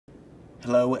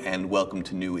Hello and welcome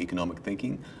to New Economic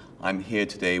Thinking. I'm here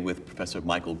today with Professor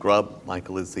Michael Grubb.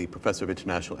 Michael is the Professor of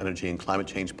International Energy and Climate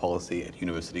Change Policy at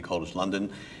University College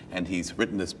London, and he's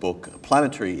written this book,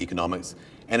 Planetary Economics,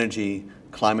 Energy,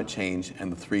 Climate Change,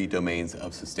 and the Three Domains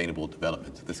of Sustainable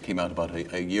Development. This came out about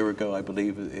a year ago, I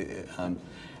believe.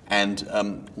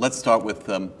 Let's start with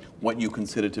what you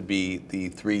consider to be the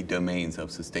three domains of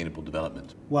sustainable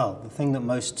development. Well, the thing that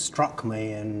most struck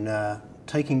me in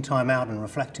taking time out and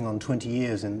reflecting on 20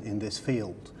 years in this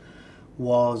field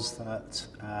was that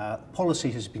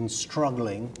policy has been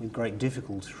struggling with great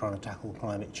difficulty trying to tackle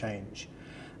climate change.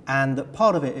 And that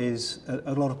part of it is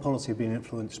a lot of policy has been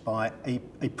influenced by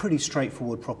a pretty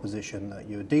straightforward proposition that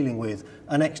you're dealing with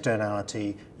an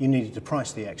externality, you needed to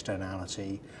price the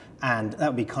externality, and that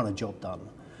would be kind of job done.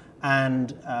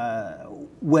 And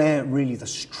where really the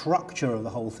structure of the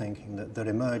whole thinking that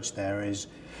emerged there is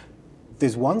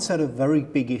there's one set of very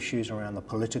big issues around the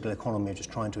political economy of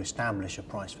just trying to establish a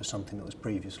price for something that was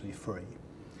previously free.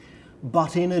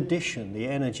 But in addition, the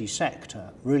energy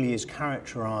sector really is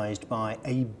characterized by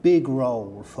a big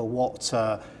role for what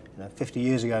 50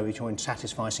 years ago we joined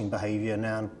satisficing behavior,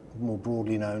 now more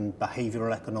broadly known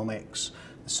behavioral economics,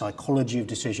 the psychology of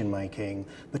decision making,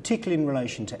 particularly in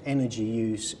relation to energy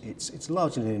use. It's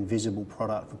largely an invisible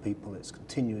product for people, it's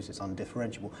continuous, it's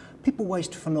undifferentiable. People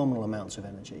waste phenomenal amounts of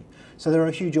energy. So there are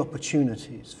huge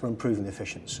opportunities for improving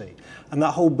efficiency. And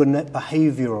that whole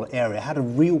behavioral area, how do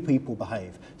real people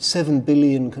behave? 7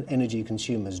 billion energy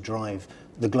consumers drive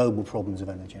the global problems of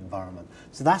energy environment.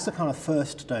 So that's the kind of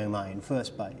first domain,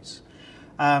 first base.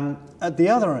 At the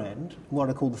other end, what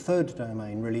I call the third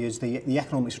domain really is the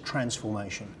economics of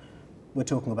transformation. We're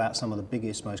talking about some of the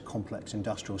biggest, most complex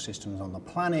industrial systems on the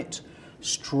planet,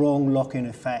 strong lock-in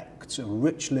effects, a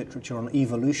rich literature on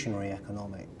evolutionary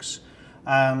economics,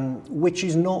 which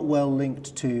is not well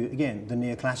linked to, again, the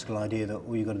neoclassical idea that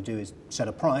all you've got to do is set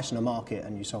a price in a market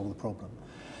and you solve the problem.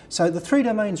 So the three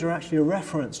domains are actually a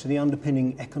reference to the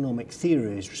underpinning economic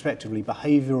theories, respectively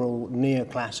behavioral,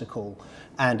 neoclassical,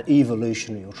 and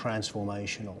evolutionary or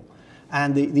transformational.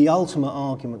 And the ultimate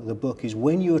argument of the book is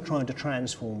when you are trying to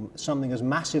transform something as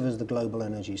massive as the global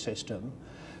energy system,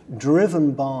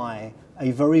 driven by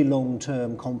a very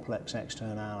long-term complex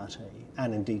externality,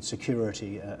 and indeed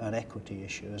security and equity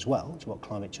issue as well, which is what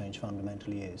climate change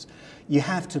fundamentally is, you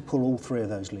have to pull all three of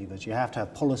those levers. You have to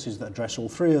have policies that address all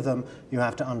three of them. You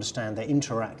have to understand their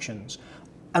interactions.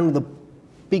 And the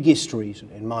biggest reason,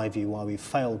 in my view, why we've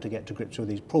failed to get to grips with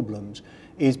these problems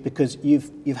is because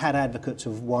you've had advocates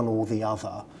of one or the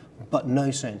other, but no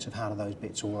sense of how do those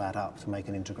bits all add up to make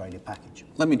an integrated package.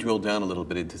 Let me drill down a little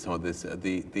bit into some of this.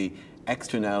 The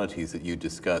externalities that you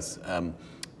discuss,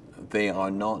 they are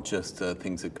not just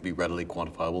things that could be readily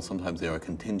quantifiable. Sometimes they are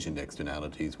contingent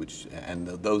externalities, and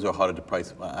those are harder to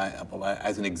price.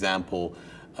 As an example,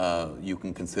 you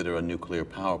can consider a nuclear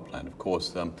power plant. Of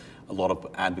course, a lot of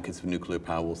advocates of nuclear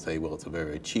power will say, well, it's a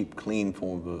very cheap, clean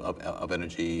form of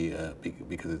energy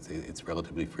because it's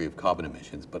relatively free of carbon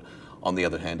emissions. But on the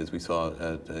other hand, as we saw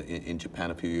in Japan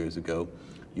a few years ago,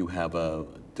 you have a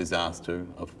disaster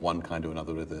of one kind or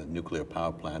another with a nuclear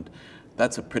power plant.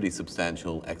 That's a pretty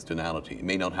substantial externality. It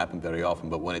may not happen very often,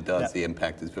 but when it does, yep, the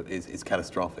impact is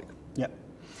catastrophic. Yep.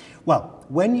 Well,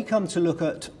 when you come to look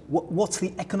at what's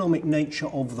the economic nature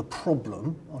of the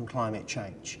problem on climate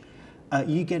change,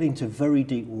 you get into very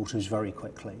deep waters very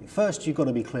quickly. First, you've got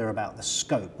to be clear about the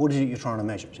scope. What is it you're trying to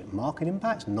measure? Is it market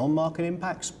impacts, non-market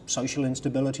impacts, social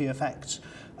instability effects?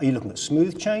 Are you looking at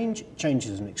smooth change,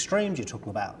 changes in extremes? You're talking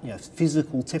about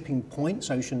physical tipping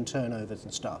points, ocean turnovers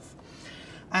and stuff.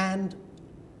 And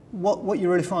what you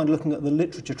really find looking at the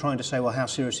literature trying to say, well, how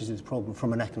serious is this problem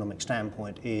from an economic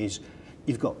standpoint is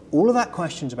you've got all of that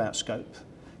questions about scope.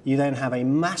 You then have a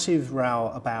massive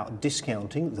row about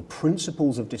discounting, the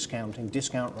principles of discounting,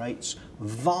 discount rates,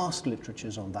 vast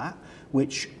literatures on that,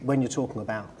 which when you're talking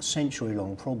about a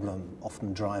century-long problem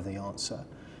often drive the answer.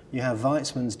 You have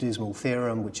Weizmann's dismal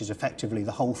theorem, which is effectively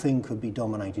the whole thing could be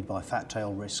dominated by fat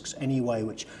tail risks anyway,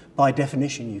 which by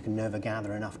definition you can never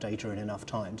gather enough data in enough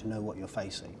time to know what you're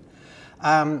facing.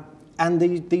 And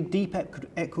the deep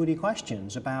equity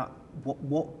questions about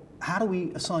how do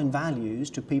we assign values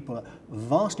to people at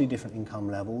vastly different income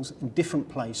levels in different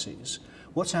places?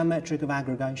 What's our metric of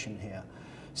aggregation here?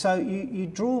 So you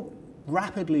draw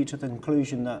rapidly to the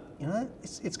conclusion that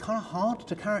it's kind of hard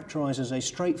to characterize as a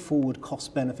straightforward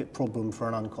cost-benefit problem for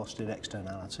an uncosted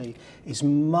externality. It's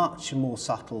much more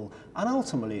subtle, and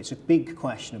ultimately it's a big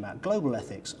question about global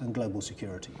ethics and global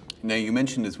security. Now, you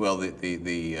mentioned as well that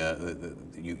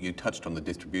you touched on the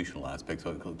distributional aspect,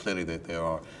 so clearly that there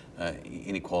are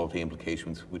inequality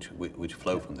implications which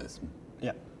flow from this.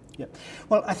 Yeah. Yeah.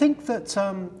 Well, I think that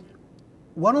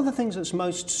one of the things that's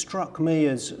most struck me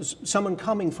as someone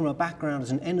coming from a background as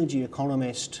an energy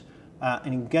economist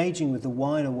and engaging with the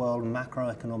wider world and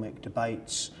macroeconomic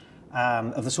debates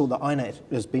of the sort that INET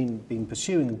has been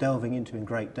pursuing and delving into in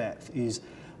great depth is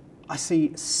I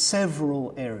see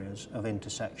several areas of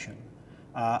intersection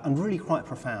and really quite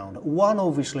profound. One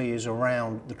obviously is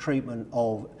around the treatment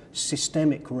of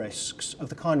systemic risks of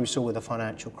the kind we saw with the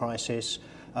financial crisis.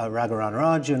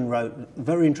 Raghurajan wrote a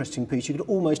very interesting piece. You could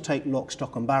almost take lock,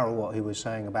 stock and barrel what he was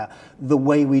saying about the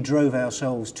way we drove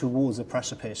ourselves towards a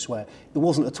precipice where it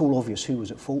wasn't at all obvious who was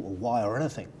at fault or why or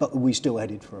anything, but we still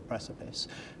headed for a precipice.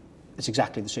 It's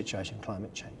exactly the situation in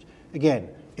climate change. Again,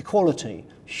 equality,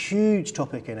 huge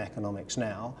topic in economics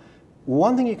now.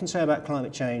 One thing you can say about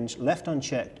climate change, left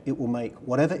unchecked, it will make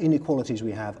whatever inequalities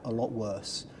we have a lot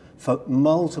worse. For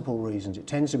multiple reasons. It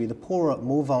tends to be the poorer,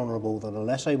 more vulnerable, that are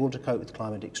less able to cope with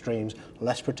climate extremes,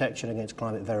 less protection against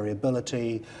climate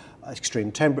variability,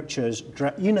 extreme temperatures,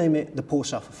 you name it, the poor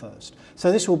suffer first.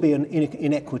 So this will be an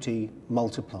inequity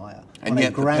multiplier on a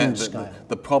grand scale.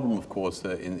 The problem, of course,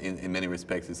 in many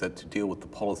respects, is that to deal with the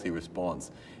policy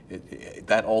response,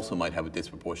 that also might have a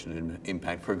disproportionate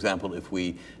impact. For example, if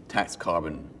we tax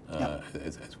carbon,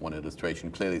 as one illustration,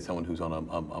 clearly someone who's on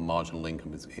a marginal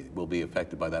income will be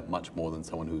affected by that much more than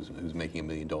someone who's making $1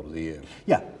 million a year.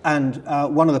 Yeah, and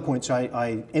one of the points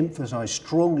I emphasise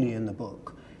strongly in the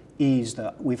book is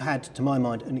that we've had, to my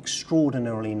mind, an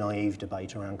extraordinarily naive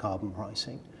debate around carbon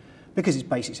pricing. Because it's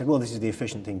basically said, well, this is the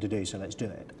efficient thing to do, so let's do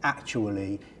it.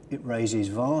 Actually, it raises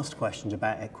vast questions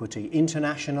about equity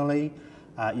internationally.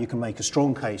 You can make a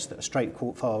strong case that a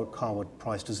straightforward carbon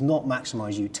price does not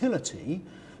maximise utility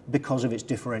because of its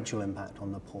differential impact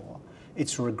on the poor.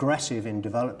 It's regressive in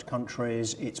developed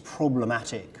countries, it's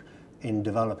problematic in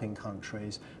developing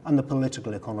countries, and the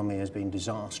political economy has been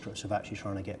disastrous of actually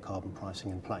trying to get carbon pricing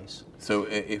in place. So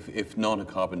if not a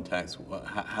carbon tax,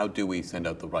 how do we send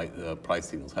out the right price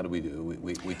signals? How do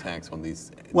we tax on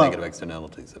these negative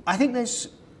externalities? I think there's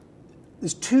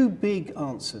two big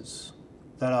answers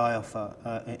that I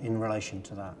offer in relation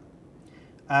to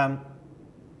that.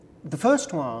 The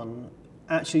first one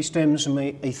actually stems from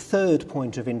a third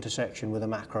point of intersection with the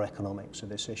macroeconomics of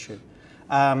this issue.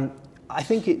 I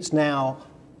think it's now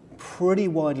pretty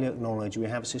widely acknowledged we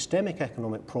have a systemic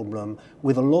economic problem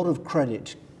with a lot of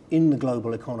credit in the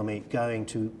global economy going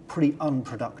to pretty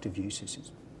unproductive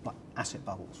uses, like asset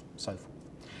bubbles and so forth.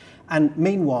 And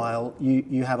meanwhile,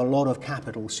 you have a lot of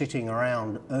capital sitting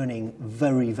around earning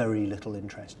very, very little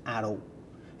interest at all.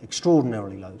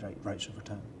 Extraordinarily low rates of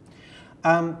return.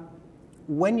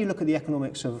 When you look at the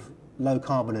economics of low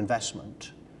carbon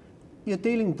investment, you're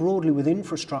dealing broadly with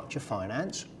infrastructure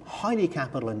finance, highly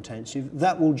capital intensive,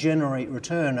 that will generate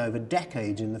return over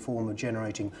decades in the form of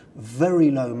generating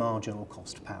very low marginal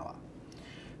cost power.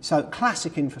 So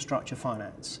classic infrastructure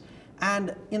finance.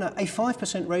 And a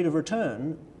 5% rate of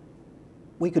return,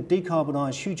 we could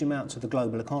decarbonise huge amounts of the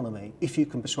global economy if you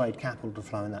can persuade capital to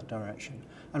flow in that direction.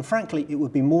 And frankly, it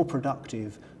would be more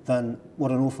productive than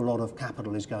what an awful lot of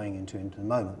capital is going into the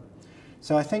moment.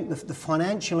 So I think the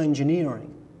financial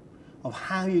engineering of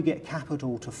how you get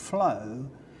capital to flow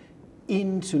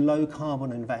into low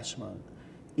carbon investment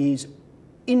is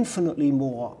infinitely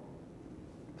more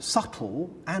subtle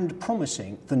and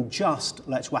promising than just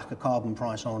let's whack a carbon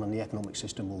price on and the economic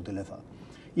system will deliver.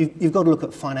 You've got to look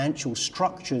at financial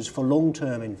structures for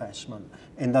long-term investment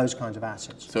in those kinds of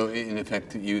assets. So in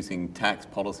effect, using tax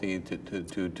policy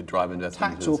to drive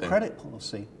investment? Tax or credit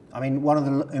policy. I mean, one of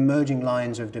the emerging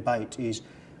lines of debate is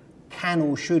can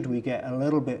or should we get a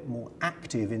little bit more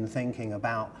active in thinking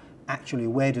about actually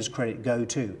where does credit go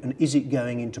to, and is it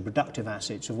going into productive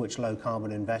assets of which low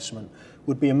carbon investment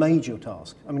would be a major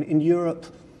task. I mean, in Europe,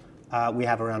 we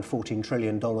have around $14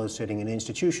 trillion sitting in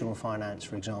institutional finance,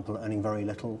 for example, earning very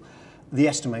little. The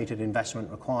estimated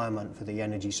investment requirement for the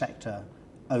energy sector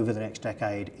over the next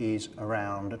decade is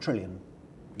around €1 trillion.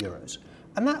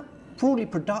 And that broadly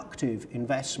productive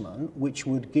investment, which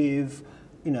would give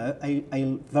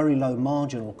a very low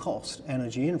marginal cost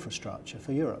energy infrastructure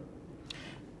for Europe.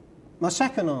 My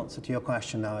second answer to your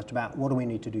question, though, about what do we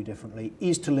need to do differently,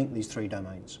 is to link these three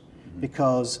domains.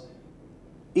 Because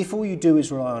if all you do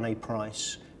is rely on a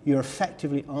price, you're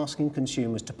effectively asking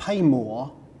consumers to pay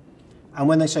more, and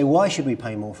when they say, why should we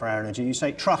pay more for our energy, you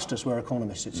say, trust us, we're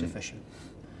economists, it's efficient.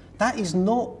 That is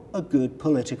not a good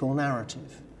political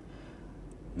narrative.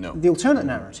 No. The alternate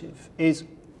narrative is,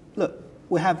 look,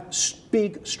 we have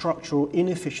big structural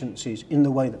inefficiencies in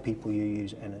the way that people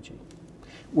use energy.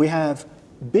 We have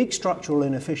big structural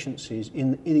inefficiencies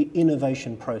in the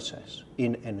innovation process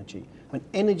in energy. When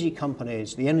energy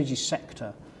companies, the energy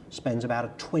sector, spends about a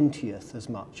 20th as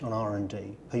much on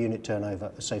R&D per unit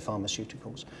turnover as, say,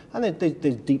 pharmaceuticals. And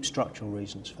there's deep structural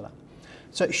reasons for that.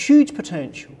 So huge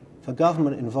potential for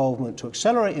government involvement to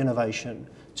accelerate innovation,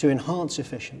 to enhance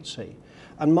efficiency.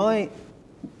 And my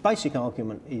basic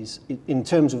argument is, in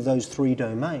terms of those three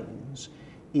domains,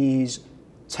 is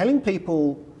telling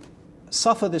people,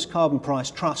 suffer this carbon price,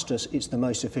 trust us, it's the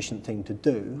most efficient thing to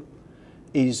do,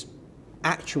 is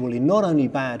actually not only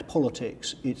bad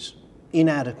politics, it's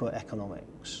inadequate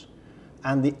economics.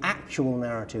 And the actual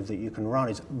narrative that you can run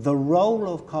is the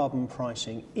role of carbon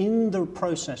pricing in the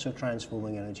process of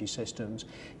transforming energy systems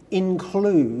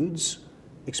includes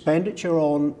expenditure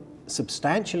on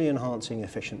substantially enhancing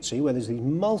efficiency, where there's these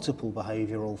multiple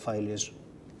behavioural failures,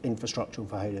 infrastructural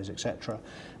failures, etc.,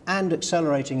 and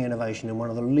accelerating innovation in one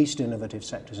of the least innovative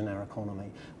sectors in our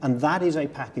economy. And that is a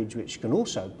package which can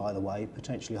also, by the way,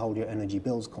 potentially hold your energy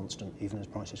bills constant even as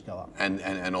prices go up.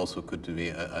 And also could be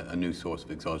a new source of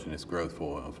exogenous growth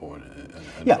for an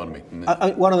economy.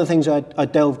 One of the things I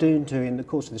delved into in the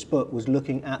course of this book was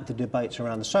looking at the debates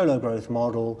around the solo growth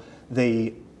model,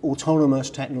 the autonomous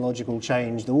technological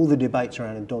change, all the debates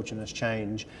around endogenous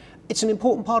change. It's an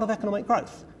important part of economic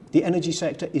growth. The energy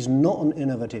sector is not an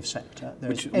innovative sector.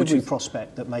 There's every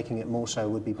prospect that making it more so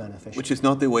would be beneficial. Which is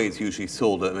not the way it's usually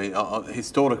sold. I mean,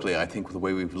 historically, I think the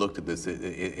way we've looked at this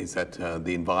is that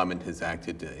the environment has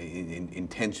acted in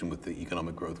tension with the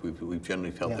economic growth. We've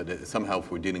generally felt that somehow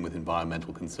if we're dealing with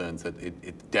environmental concerns, that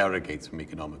it derogates from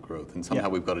economic growth. And somehow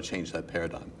we've got to change that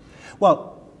paradigm.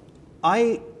 Well,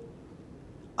 I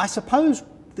suppose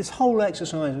this whole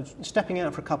exercise of stepping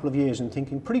out for a couple of years and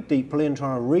thinking pretty deeply and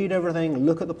trying to read everything,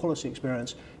 look at the policy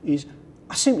experience, is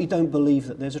I simply don't believe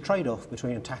that there's a trade-off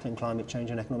between tackling climate change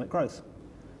and economic growth.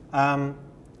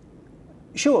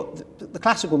 Sure, the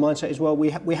classical mindset is, well, we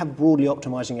have broadly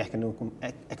optimising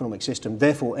economic system,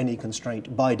 therefore any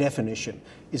constraint by definition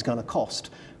is going to cost.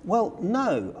 Well,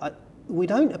 no. We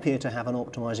don't appear to have an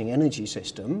optimising energy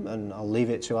system, and I'll leave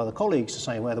it to other colleagues to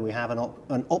say whether we have an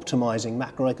optimising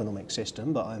macroeconomic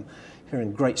system, but I'm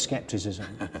hearing great scepticism.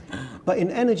 But in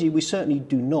energy, we certainly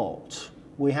do not.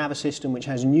 We have a system which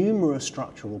has numerous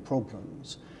structural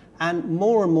problems, and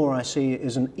more I see it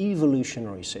as an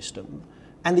evolutionary system.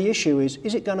 And the issue is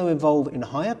it going to evolve in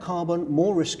higher carbon,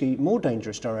 more risky, more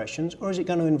dangerous directions, or is it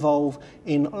going to evolve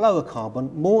in lower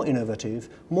carbon, more innovative,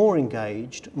 more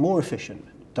engaged, more efficient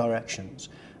directions?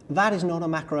 That is not a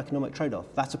macroeconomic trade-off.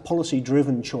 That's a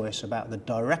policy-driven choice about the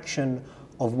direction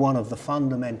of one of the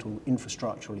fundamental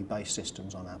infrastructurally based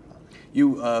systems on our planet.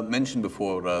 You mentioned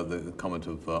before the comment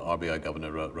of RBI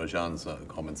Governor Rajan's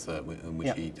comments in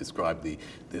which he described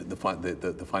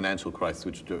the financial crisis,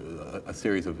 which a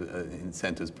series of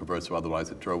incentives, perverse or otherwise,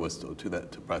 that drove us to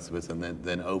that precipice and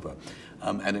then over.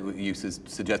 And you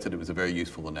suggested it was a very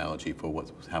useful analogy for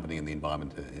what's happening in the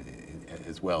environment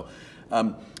as well.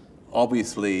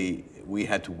 Obviously, we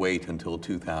had to wait until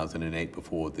 2008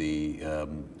 before the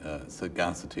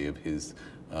sagacity of his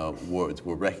words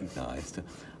were recognized.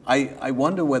 I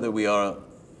wonder whether we are,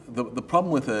 the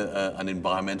problem with an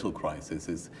environmental crisis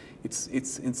is it's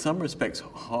in some respects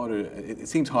harder, it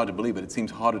seems hard to believe, but it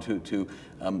seems harder to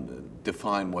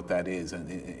define what that is.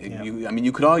 And I mean,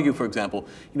 you could argue, for example,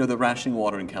 the rationing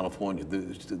water in California,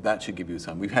 that should give you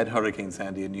some. We've had Hurricane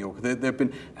Sandy in New York. There have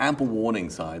been ample warning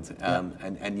signs,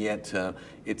 and yet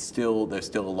there's still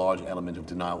a large element of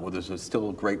denial, or there's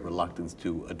still a great reluctance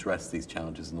to address these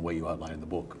challenges in the way you outline in the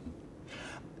book.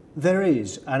 There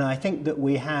is, and I think that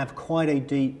we have quite a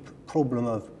deep problem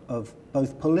of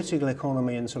both political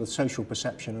economy and sort of social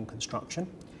perception and construction.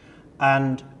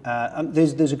 And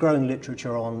there's a growing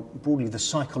literature on broadly the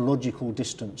psychological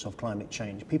distance of climate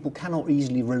change. People cannot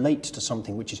easily relate to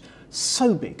something which is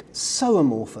so big, so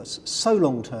amorphous, so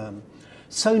long-term,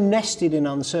 so nested in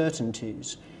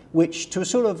uncertainties, which to a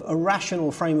sort of a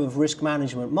rational frame of risk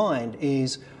management mind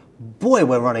is, boy,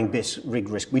 we're running big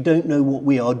risk. We don't know what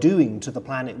we are doing to the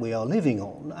planet we are living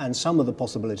on, and some of the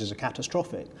possibilities are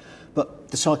catastrophic. But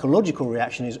the psychological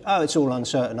reaction is, oh, it's all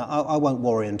uncertain. I won't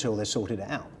worry until they've sorted it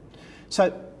out.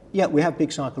 So, yeah, we have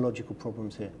big psychological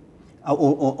problems here,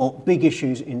 or big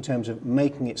issues in terms of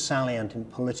making it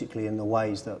salient politically in the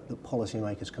ways that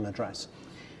policymakers can address.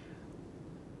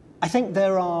 I think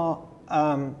there are,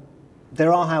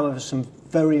 however, some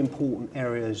very important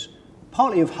areas,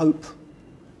 partly of hope,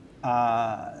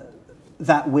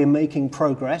 that we're making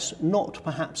progress, not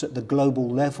perhaps at the global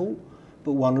level,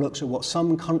 but one looks at what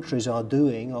some countries are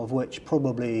doing, of which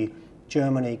probably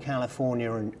Germany,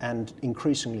 California, and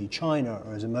increasingly China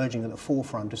are emerging at the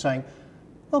forefront of saying,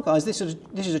 well, guys, this is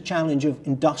a challenge of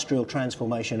industrial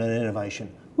transformation and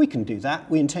innovation. we can do that,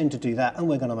 we intend to do that, and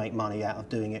we're going to make money out of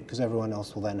doing it because everyone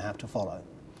else will then have to follow.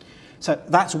 So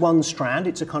that's one strand.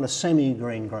 It's a kind of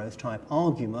semi-green growth type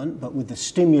argument, but with the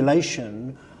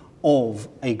stimulation of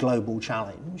a global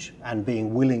challenge and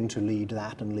being willing to lead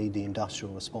that and lead the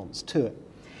industrial response to it.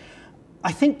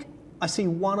 I think I see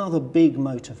one other big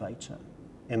motivator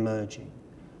emerging,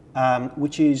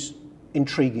 which is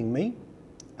intriguing me.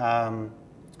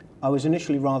 I was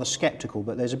initially rather sceptical,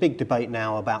 but there's a big debate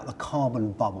now about the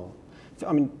carbon bubble.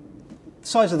 I mean, the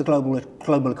size of the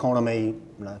global economy,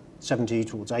 70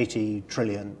 towards 80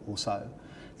 trillion or so.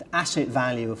 The asset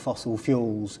value of fossil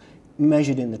fuels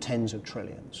measured in the tens of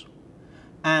trillions.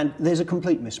 And there's a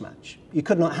complete mismatch. You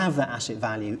could not have that asset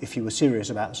value if you were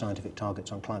serious about the scientific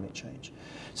targets on climate change.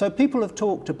 So people have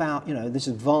talked about, this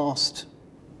vast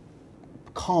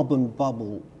carbon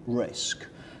bubble risk,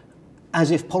 as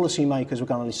if policymakers were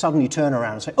going to suddenly turn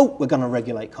around and say, oh, we're going to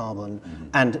regulate carbon,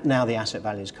 and now the asset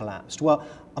value's collapsed. Well,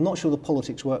 I'm not sure the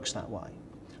politics works that way.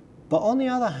 But on the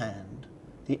other hand,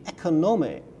 the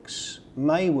economics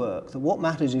may work, that what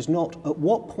matters is not at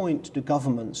what point do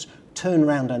governments turn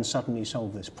around and suddenly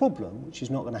solve this problem, which is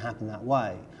not going to happen that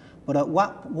way, but at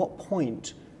what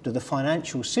point do the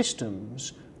financial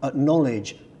systems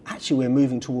acknowledge, actually we're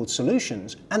moving towards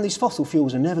solutions, and these fossil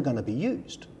fuels are never going to be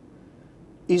used.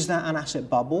 Is that an asset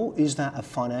bubble? Is that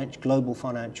a global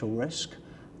financial risk?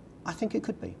 I think it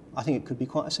could be. I think it could be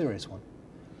quite a serious one.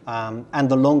 And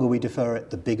the longer we defer it,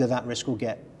 the bigger that risk will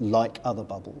get, like other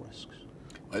bubble risks.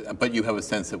 But you have a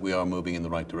sense that we are moving in the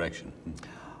right direction.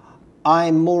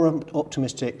 I'm more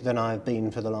optimistic than I've been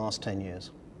for the last 10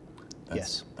 years.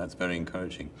 Yes. That's very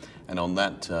encouraging. And on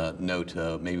that note,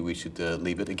 maybe we should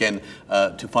leave it. Again,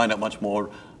 to find out much more,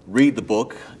 read the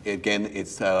book. Again,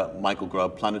 it's Michael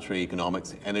Grubb, Planetary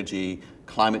Economics, Energy,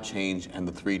 Climate Change, and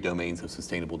the 3 Domains of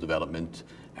Sustainable Development.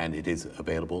 And it is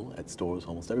available at stores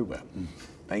almost everywhere.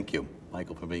 Thank you,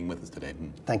 Michael, for being with us today.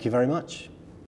 Thank you very much.